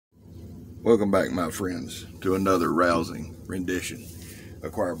Welcome back, my friends, to another rousing rendition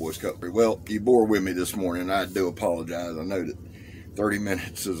of Choir Boys Cutlery. Well, you bore with me this morning. I do apologize. I know that 30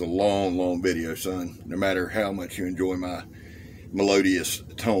 minutes is a long video, son, no matter how much you enjoy my melodious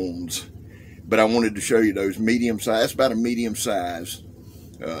tones. But I wanted to show you those medium size. It's about a medium size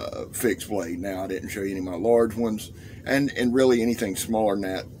fixed blade. Now, I didn't show you any of my large ones, and really anything smaller than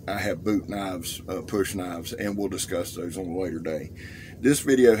that. I have boot knives, push knives, and we'll discuss those on a later day. This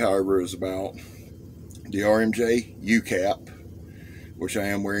video, however, is about the RMJ UCAP, which I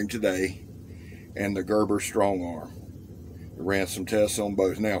am wearing today, and the Gerber Strongarm. I ran some tests on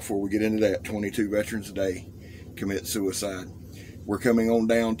both. Now, before we get into that, 22 veterans a day commit suicide. We're coming on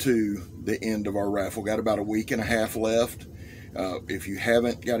down to the end of our raffle. Got about a week and a half left. If you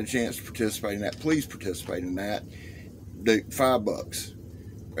haven't got a chance to participate in that, please participate in that. $5.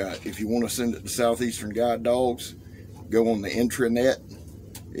 If you want to send it to Southeastern Guide Dogs, go on the intranet.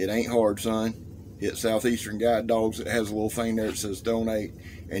 It ain't hard, son. Hit Southeastern Guide Dogs. It has a little thing there that says donate,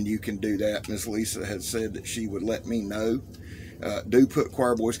 and you can do that. Miss Lisa had said that she would let me know. Do put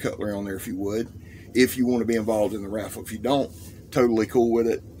Choir Boys Cutlery on there if you would, if you want to be involved in the raffle. If you don't, totally cool with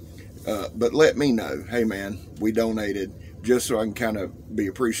it. But let me know, hey man, we donated, just so I can kind of be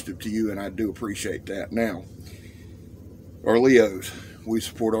appreciative to you, and I do appreciate that. Now, our Leos. We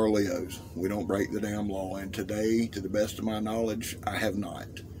support our Leos. We don't break the damn law. And today, to the best of my knowledge, I have not.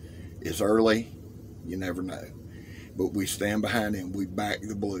 It's early. You never know. But we stand behind him. We back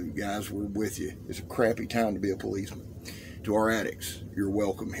the blue. Guys, we're with you. It's a crappy time to be a policeman. To our addicts, you're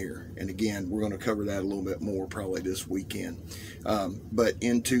welcome here. And again, we're going to cover that a little bit more probably this weekend. But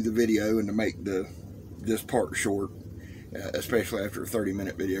into the video, and to make this part short, especially after a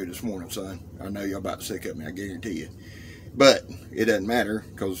 30-minute video this morning, son. I know you're about sick of me, I guarantee you. But it doesn't matter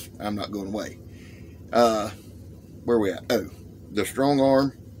because I'm not going away. Where are we at? Oh, the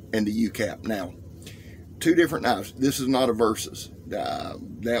Strongarm and the UCAP. Now, two different knives. This is not a versus.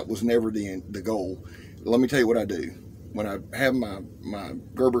 That was never the goal. Let me tell you what I do. When I have my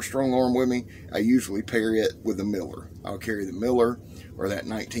Gerber Strongarm with me, I usually pair it with a Miller. I'll carry the Miller or that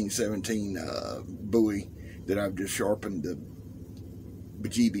 1917 Bowie that I've just sharpened the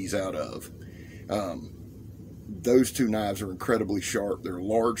bejeebies out of. Those two knives are incredibly sharp. They're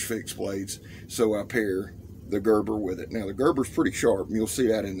large fixed blades, so I pair the Gerber with it. Now, the Gerber's pretty sharp, and you'll see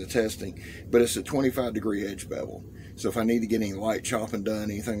that in the testing, but it's a 25-degree edge bevel. So if I need to get any light chopping done,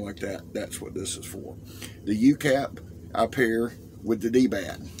 anything like that, that's what this is for. The UCAP, I pair with the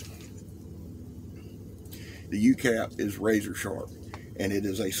D-Bad. The UCAP is razor sharp, and it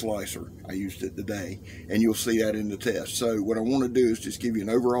is a slicer. I used it today, and you'll see that in the test. So what I want to do is just give you an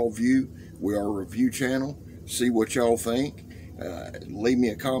overall view. We are a review channel. See what y'all think. Leave me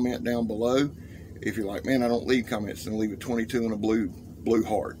a comment down below. If you're like, man, I don't leave comments, then leave a 22 and a blue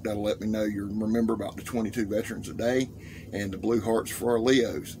heart. That'll let me know you remember about the 22 veterans a day, and the blue hearts for our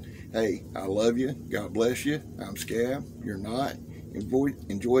Leos. Hey, I love you. God bless you. I'm Scab. You're not.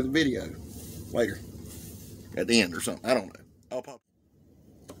 Enjoy the video. Later. At the end or something. I don't know. I'll pop.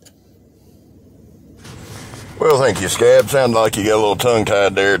 Well, thank you, Scab. Sounded like you got a little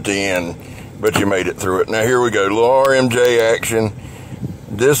tongue-tied there at the end, but you made it through it. Now, here we go. Little RMJ action.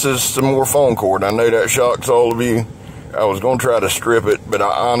 This is some more phone cord. I know that shocks all of you. I was going to try to strip it, but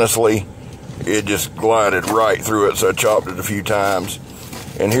honestly, it just glided right through it, so I chopped it a few times.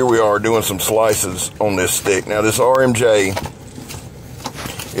 And here we are doing some slices on this stick. Now, this RMJ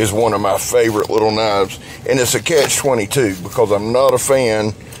is one of my favorite little knives, and it's a catch-22 because I'm not a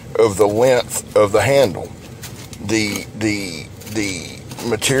fan of the length of the handle. The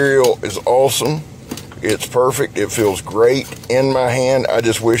material is awesome. It's perfect. It feels great in my hand. I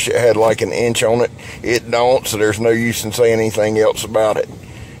just wish it had like an inch on it. It don't, so there's no use in saying anything else about it,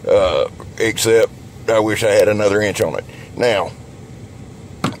 except I wish I had another inch on it. Now,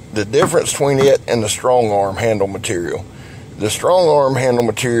 the difference between it and the Strongarm handle material. The Strongarm handle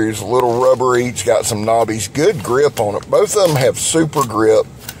material is a little rubbery. It's got some knobbies. Good grip on it. Both of them have super grip,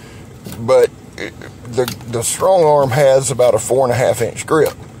 but the Strongarm has about a 4.5-inch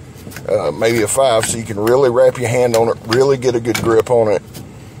grip, maybe a 5, so you can really wrap your hand on it, really get a good grip on it.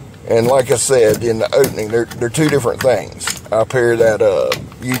 And like I said in the opening, they're two different things. I pair that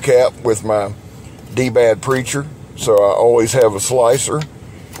UCAP with my D-Bad Preacher, so I always have a slicer,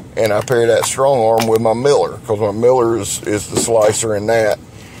 and I pair that Strongarm with my Miller, because my Miller is the slicer in that.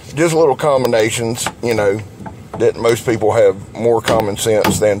 Just little combinations, you know, that most people have more common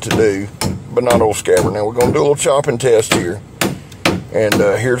sense than to do, but not old Scabber. Now we're going to do a little chopping test here, and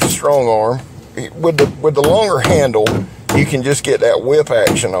here's the Strongarm. With the longer handle, you can just get that whip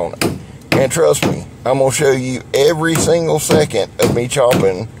action on it. And trust me, I'm going to show you every single second of me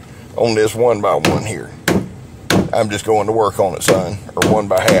chopping on this 1x1 here. I'm just going to work on it, son, or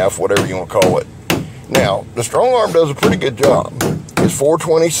 1x1/2, whatever you want to call it. Now, the Strongarm does a pretty good job. It's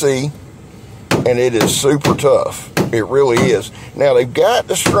 420C, and it is super tough. It really is. Now, they've got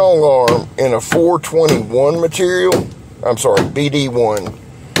the Strongarm in a 421 material. I'm sorry,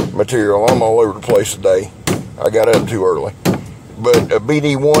 BD1 material. I'm all over the place today. I got up too early. But a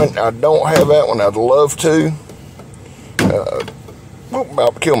BD1, I don't have that one. I'd love to. I'm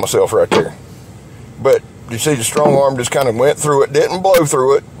about to kill myself right there. But you see the Strongarm just kind of went through it. Didn't blow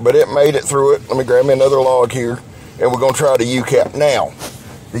through it, but it made it through it. Let me grab me another log here, and we're going to try the UCAP. Now,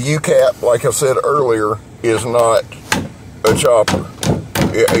 the UCAP, like I said earlier, is not a chopper.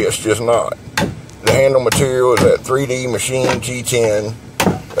 It's just not. The handle material is that 3D machine G10.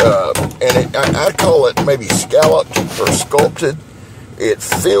 And I'd call it maybe scalloped or sculpted. It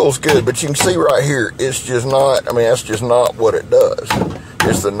feels good, but you can see right here, it's just not, I mean, that's just not what it does.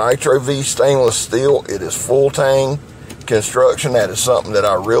 It's the Nitro V stainless steel. It is full tang construction. That is something that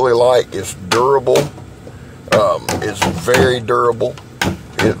I really like. It's durable. It's very durable.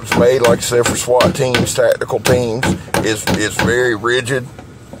 It's made, like I said, for SWAT teams, tactical teams. It's very rigid.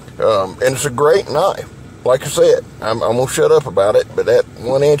 And it's a great knife. Like I said, I'm going to shut up about it, but that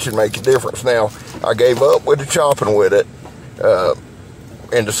 1 inch would make a difference. Now, I gave up with the chopping with it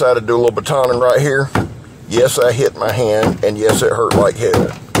and decided to do a little batoning right here. Yes, I hit my hand, and yes, it hurt like hell.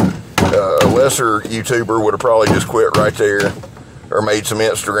 A lesser YouTuber would have probably just quit right there or made some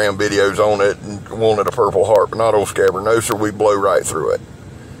Instagram videos on it and wanted a Purple Heart, but not old Scabber. No, sir, we blow right through it.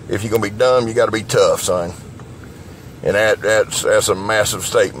 If you're going to be dumb, you got to be tough, son. And that's a massive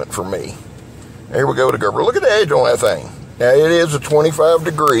statement for me. Here we go to Gerber. Look at the edge on that thing. Now, it is a 25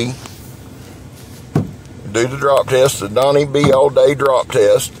 degree. Do the drop test, the Donnie B all-day drop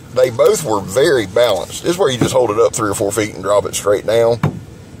test. They both were very balanced. This is where you just hold it up 3 or 4 feet and drop it straight down.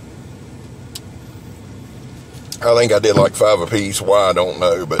 I think I did like 5 apiece. Why, I don't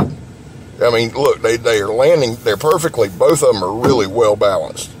know. But, I mean, look, they are landing. They're perfectly, both of them are really well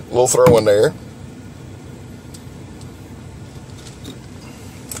balanced. A little throw in there.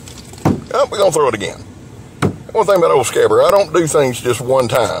 Oh, we're going to throw it again. One thing about old Scabber, I don't do things just one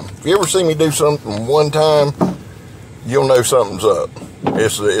time. If you ever see me do something one time, you'll know something's up.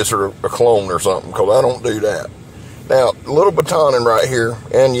 It's a clone or something, because I don't do that. Now, a little batoning right here,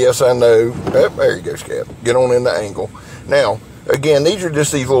 and yes, I know. Oh, there you go, Scab. Get on in the angle. Now, again, these are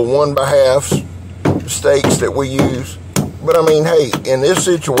just these little 1x1/2 stakes that we use. But, I mean, hey, in this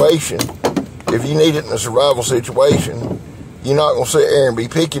situation, if you need it in a survival situation, you're not going to sit there and be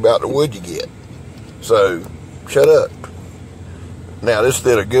picky about the wood you get. So, shut up. Now, this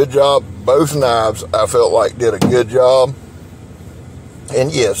did a good job. Both knives, I felt like, did a good job.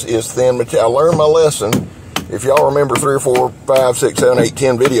 And yes, it's thin material. I learned my lesson. If y'all remember 3 or 4, 5, 6, 7, 8,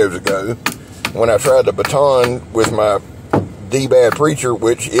 10 videos ago, when I tried to baton with my D-Bad Preacher,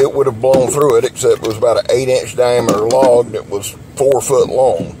 which it would have blown through it, except it was about an 8-inch diameter log that was 4 foot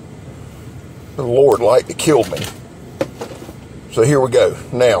long. The Lord liked to kill me. So here we go.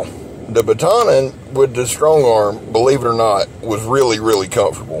 Now, the batoning with the Strongarm, believe it or not, was really, really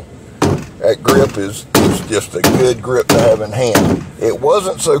comfortable. That grip is just a good grip to have in hand. It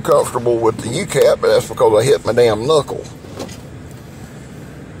wasn't so comfortable with the UCAP, but that's because I hit my damn knuckle.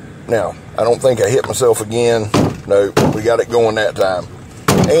 Now, I don't think I hit myself again. No, we got it going that time.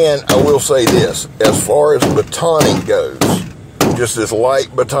 And I will say this, as far as batoning goes, just this light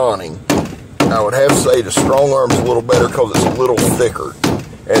batoning, I would have to say the Strongarm's a little better because it's a little thicker.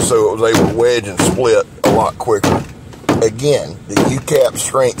 And so it was able to wedge and split a lot quicker. Again, the UCAP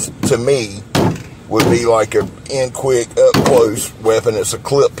strength, to me, would be like an in-quick, up-close weapon. It's a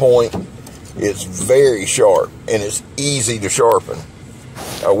clip point. It's very sharp, and it's easy to sharpen.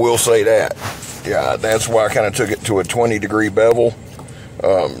 I will say that. Yeah, that's why I kind of took it to a 20-degree bevel,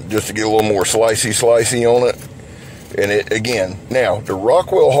 just to get a little more slicey on it. And it, again, now, the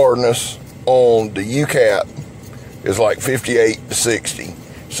Rockwell hardness on the UCAP is like 58 to 60.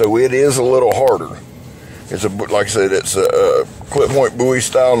 So it is a little harder. It's like I said, it's a clip point bowie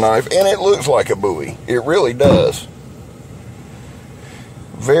style knife, and it looks like a bowie. It really does.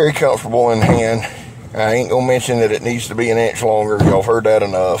 Very comfortable in hand. I ain't gonna mention that it needs to be an inch longer. Y'all heard that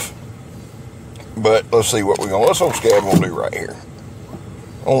enough. But let's see what let's old Scab gonna do right here.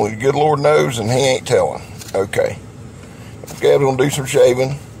 Only the good Lord knows, and he ain't telling. Okay. Scab's gonna do some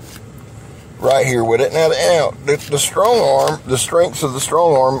shaving right here with it. Now the Strongarm, the strength of the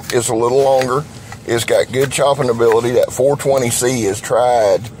Strongarm is a little longer. It's got good chopping ability. That 420C is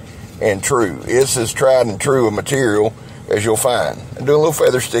tried and true. It's as tried and true a material as you'll find. I'm doing a little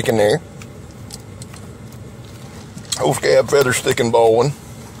feather stick in there. Old Scab feather sticking bowling.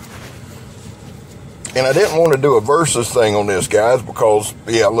 And I didn't want to do a versus thing on this, guys, because,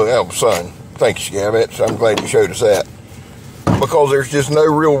 yeah, look, oh, son, thank you, Scab. I'm glad you showed us that. Because there's just no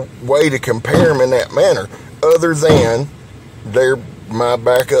real way to compare them in that manner, other than they're my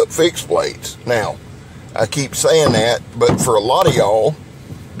backup fixed blades. Now, I keep saying that, but for a lot of y'all,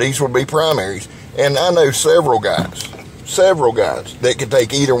 these would be primaries. And I know several guys that could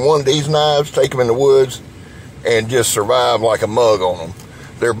take either one of these knives, take them in the woods, and just survive like a mug on them.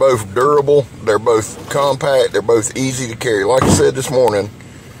 They're both durable, they're both compact, they're both easy to carry. Like I said this morning,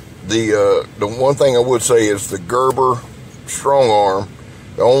 the one thing I would say is the Gerber Strongarm,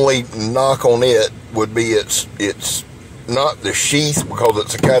 the only knock on it would be it's not the sheath, because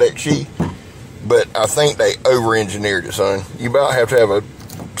it's a Kydex sheath, but I think they over-engineered it, son. You about have to have a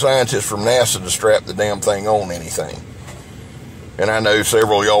scientist from NASA to strap the damn thing on anything. And I know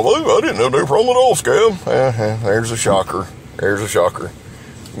several of y'all, oh, I didn't know no problem at all, Scab. There's a shocker. There's a shocker.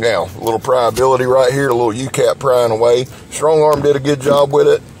 Now, a little pryability right here, a little UCAP prying away. Strongarm did a good job with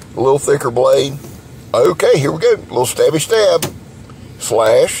it. A little thicker blade. Okay, here we go. A little stabby stab.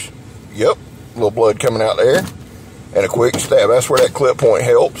 Slash. Yep. A little blood coming out there. And a quick stab. That's where that clip point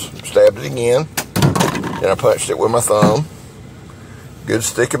helps. Stabbed it again. And I punched it with my thumb. Good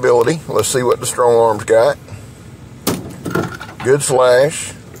stickability. Let's see what the Strongarm's got. Good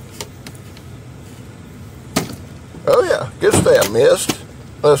slash. Oh yeah, good stab. Missed.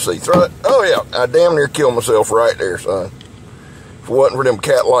 Let's see, throw it. Oh yeah, I damn near killed myself right there, son. If it wasn't for them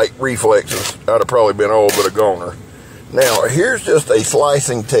cat-like reflexes, I'd have probably been all but a goner. Now, here's just a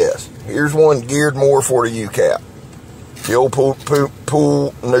slicing test. Here's one geared more for the UCAP. The old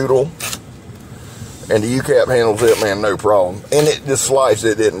pool noodle. And the UCAP handles it, man, no problem. And it just sliced.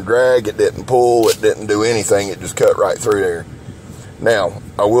 It didn't drag, it didn't pull, it didn't do anything. It just cut right through there. Now,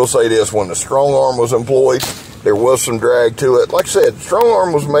 I will say this, when the Strongarm was employed, there was some drag to it. Like I said,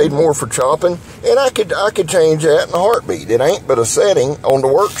 Strongarm was made more for chopping, and I could change that in a heartbeat. It ain't but a setting on the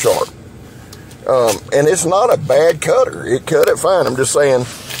work sharp. And it's not a bad cutter. It cut it fine. I'm just saying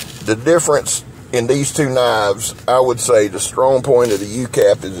the difference in these two knives, I would say the strong point of the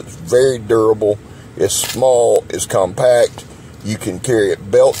UCAP is it's very durable. It's small, it's compact. You can carry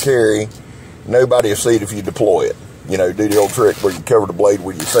it belt carry. Nobody will see it if you deploy it. You know, do the old trick where you cover the blade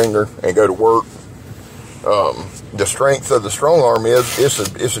with your finger and go to work. The strength of the Strongarm is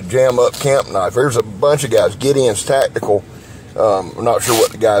it's a jam up camp knife. There's a bunch of guys. Gideon's Tactical. I'm not sure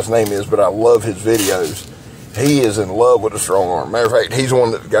what the guy's name is, but I love his videos. He is in love with the Strongarm. Matter of fact, he's the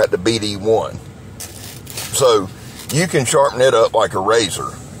one that got the BD1. So you can sharpen it up like a razor.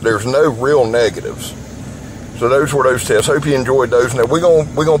 There's no real negatives. So those were those tests. Hope you enjoyed those. Now we're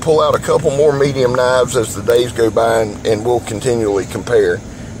gonna pull out a couple more medium knives as the days go by, and we'll continually compare.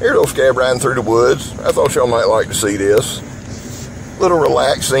 Here's a little Scab riding through the woods. I thought y'all might like to see this. Little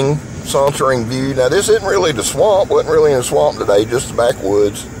relaxing, sauntering view. Now this isn't really the swamp. Wasn't really in the swamp today, just the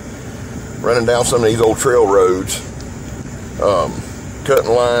backwoods. Running down some of these old trail roads.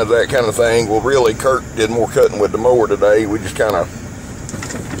 Cutting lines, that kind of thing. Well, really, Kurt did more cutting with the mower today. We just kind of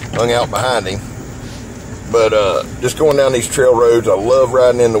hung out behind him. But just going down these trail roads, I love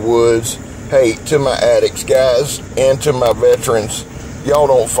riding in the woods. Hey, to my addicts, guys, and to my veterans, y'all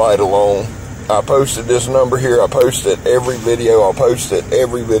don't fight alone. I posted this number here. I post it every video. I'll post it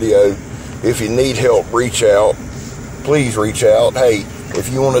every video. If you need help, reach out. Please reach out. Hey,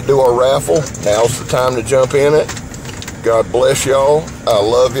 if you want to do our raffle, now's the time to jump in it. God bless y'all. I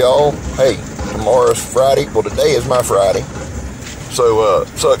love y'all. Hey, tomorrow's Friday. Well, today is my Friday. So,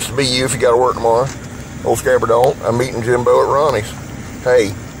 sucks to be you if you got to work tomorrow. Old Scabber don't. I'm meeting Jimbo at Ronnie's.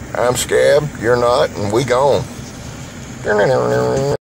 Hey, I'm Scab, you're not, and we gone.